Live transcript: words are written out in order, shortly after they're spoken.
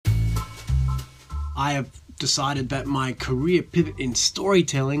I have decided that my career pivot in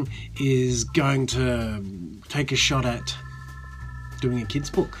storytelling is going to take a shot at doing a kids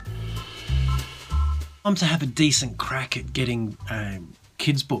book. I'm to have a decent crack at getting a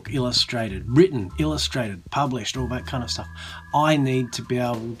kids book illustrated, written, illustrated, published, all that kind of stuff. I need to be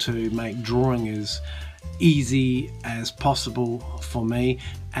able to make drawing as easy as possible for me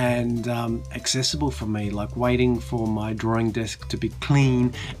and accessible for me, like waiting for my drawing desk to be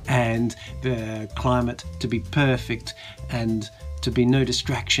clean and the climate to be perfect and to be no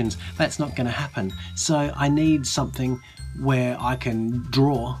distractions. That's not going to happen. So I need something where I can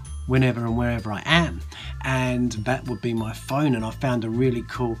draw whenever and wherever I am, and that would be my phone. And I found a really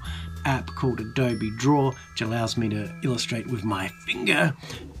cool app called Adobe Draw, which allows me to illustrate with my finger.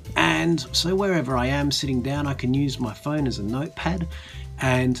 And so wherever I am sitting down, I can use my phone as a notepad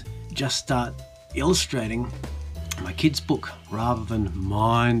and just start illustrating my kids' book rather than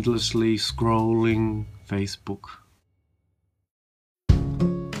mindlessly scrolling Facebook.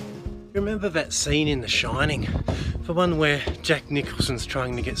 Remember that scene in The Shining? The one where Jack Nicholson's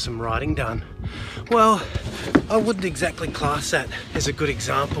trying to get some writing done? Well, I wouldn't exactly class that as a good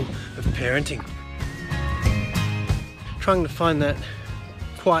example of parenting. Trying to find that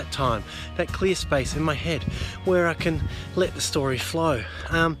quiet time, that clear space in my head where I can let the story flow.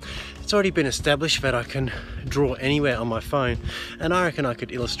 It's already been established that I can draw anywhere on my phone, and I reckon I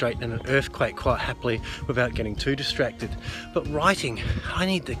could illustrate in an earthquake quite happily without getting too distracted. But writing, I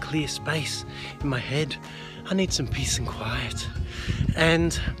need the clear space in my head. I need some peace and quiet.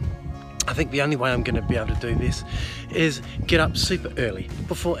 And I think the only way I'm going to be able to do this is get up super early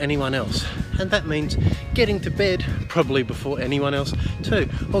before anyone else, and that means getting to bed probably before anyone else too,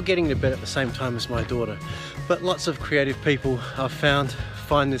 or getting to bed at the same time as my daughter. But lots of creative people I've found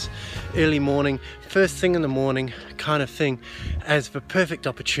find this early morning, first thing in the morning kind of thing as the perfect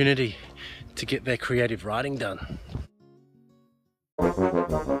opportunity to get their creative writing done.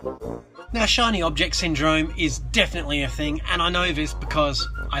 Now, shiny object syndrome is definitely a thing, and I know this because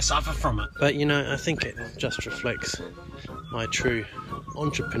I suffer from it. But you know, I think it just reflects my true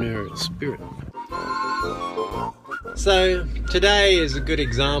entrepreneurial spirit. So today is a good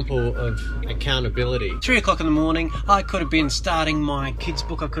example of accountability. 3 o'clock in the morning, I could have been starting my kids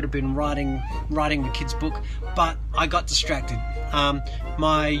book, I could have been writing the kids book, but I got distracted.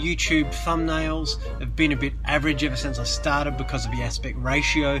 My YouTube thumbnails have been a bit average ever since I started because of the aspect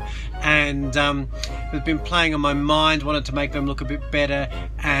ratio, and they've been playing on my mind, wanted to make them look a bit better,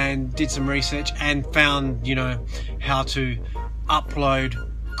 and did some research and found, you know, how to upload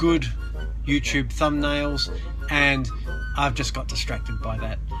good YouTube thumbnails, and I've just got distracted by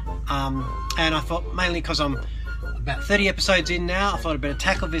that. And I thought, mainly because I'm about 30 episodes in now, I thought I'd better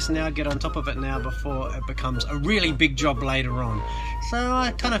tackle this now, get on top of it now before it becomes a really big job later on. So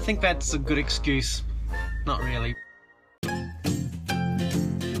I kind of think that's a good excuse. Not really.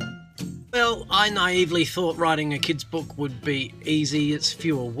 Well, I naively thought writing a kid's book would be easy. It's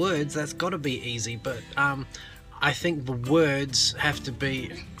fewer words, that's got to be easy, but I think the words have to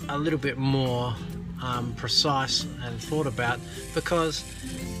be a little bit more precise and thought about, because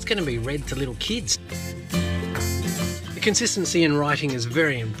it's going to be read to little kids. The consistency in writing is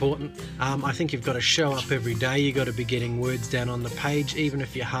very important. I think you've got to show up every day. You've got to be getting words down on the page, even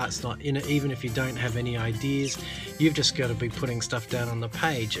if your heart's not in it, even if you don't have any ideas. You've just got to be putting stuff down on the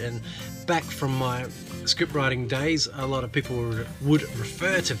page. And back from my script writing days, a lot of people would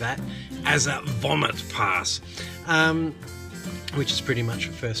refer to that as a vomit pass, which is pretty much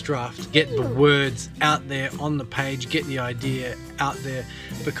a first draft. Get the words out there on the page, get the idea out there,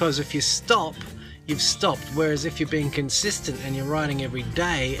 because if you stop, you've stopped. Whereas if you're being consistent and you're writing every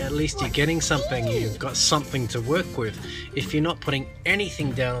day, at least you're getting something, you've got something to work with. If you're not putting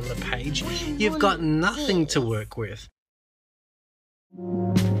anything down on the page, you've got nothing to work with.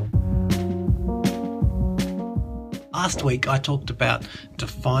 Last week I talked about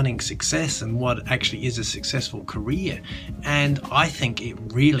defining success and what actually is a successful career, and I think it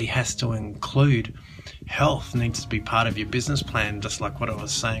really has to include health. Needs to be part of your business plan, just like what I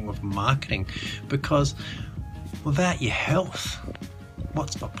was saying with marketing, because without your health,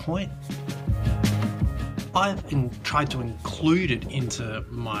 what's the point? I've tried to include it into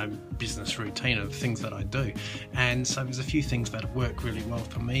my business routine of things that I do, and so there's a few things that work really well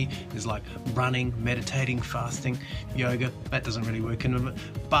for me, is like running, meditating, fasting, yoga. That doesn't really work in it,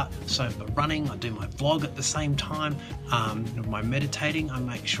 but so the running, I do my vlog at the same time. My meditating, I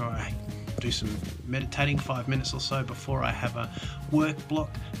make sure I do some meditating 5 minutes or so before I have a work block,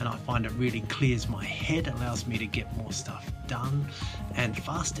 and I find it really clears my head, allows me to get more stuff done. And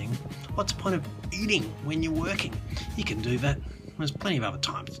fasting, what's the point of eating when you're working? You can do that. There's plenty of other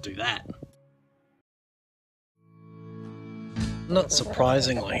times to do that. Not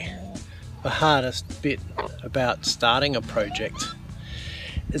surprisingly, the hardest bit about starting a project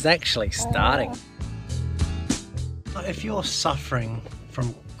is actually starting. If you're suffering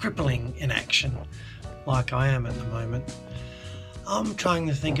from crippling inaction, like I am at the moment, I'm trying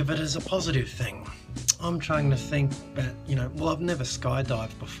to think of it as a positive thing. I'm trying to think that, well, I've never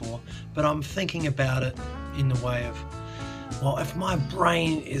skydived before, but I'm thinking about it in the way of, well, if my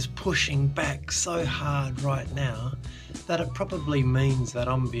brain is pushing back so hard right now, that it probably means that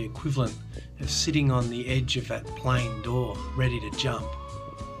I'm the equivalent of sitting on the edge of that plane door, ready to jump.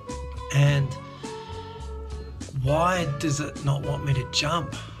 And why does it not want me to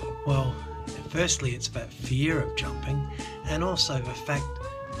jump? Well, firstly, it's that fear of jumping, and also the fact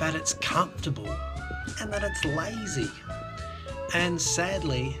that it's comfortable and that it's lazy. And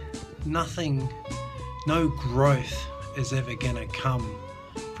sadly, no growth is ever going to come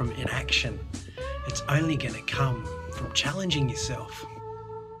from inaction. It's only going to come from challenging yourself.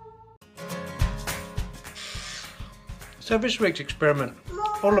 So this week's experiment,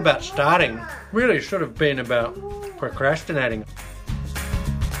 all about starting, really should have been about procrastinating.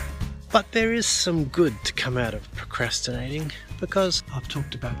 But there is some good to come out of procrastinating, because I've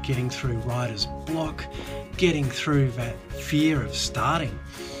talked about getting through writer's block, getting through that fear of starting.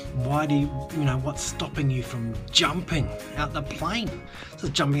 Why do what's stopping you from jumping out the plane? It's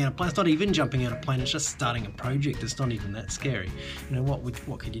not jumping out of a plane, it's not even jumping out of a plane, it's just starting a project. It's not even that scary.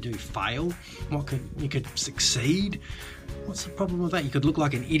 What could you do? Fail? You could succeed? What's the problem with that? You could look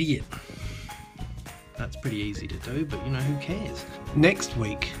like an idiot. That's pretty easy to do, but who cares? Next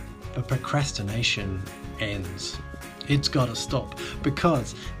week, the procrastination ends. It's got to stop,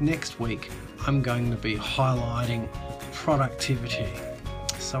 because next week I'm going to be highlighting productivity.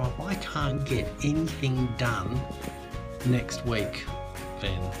 So if I can't get anything done next week,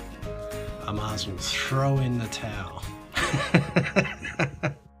 then I might as well throw in the towel.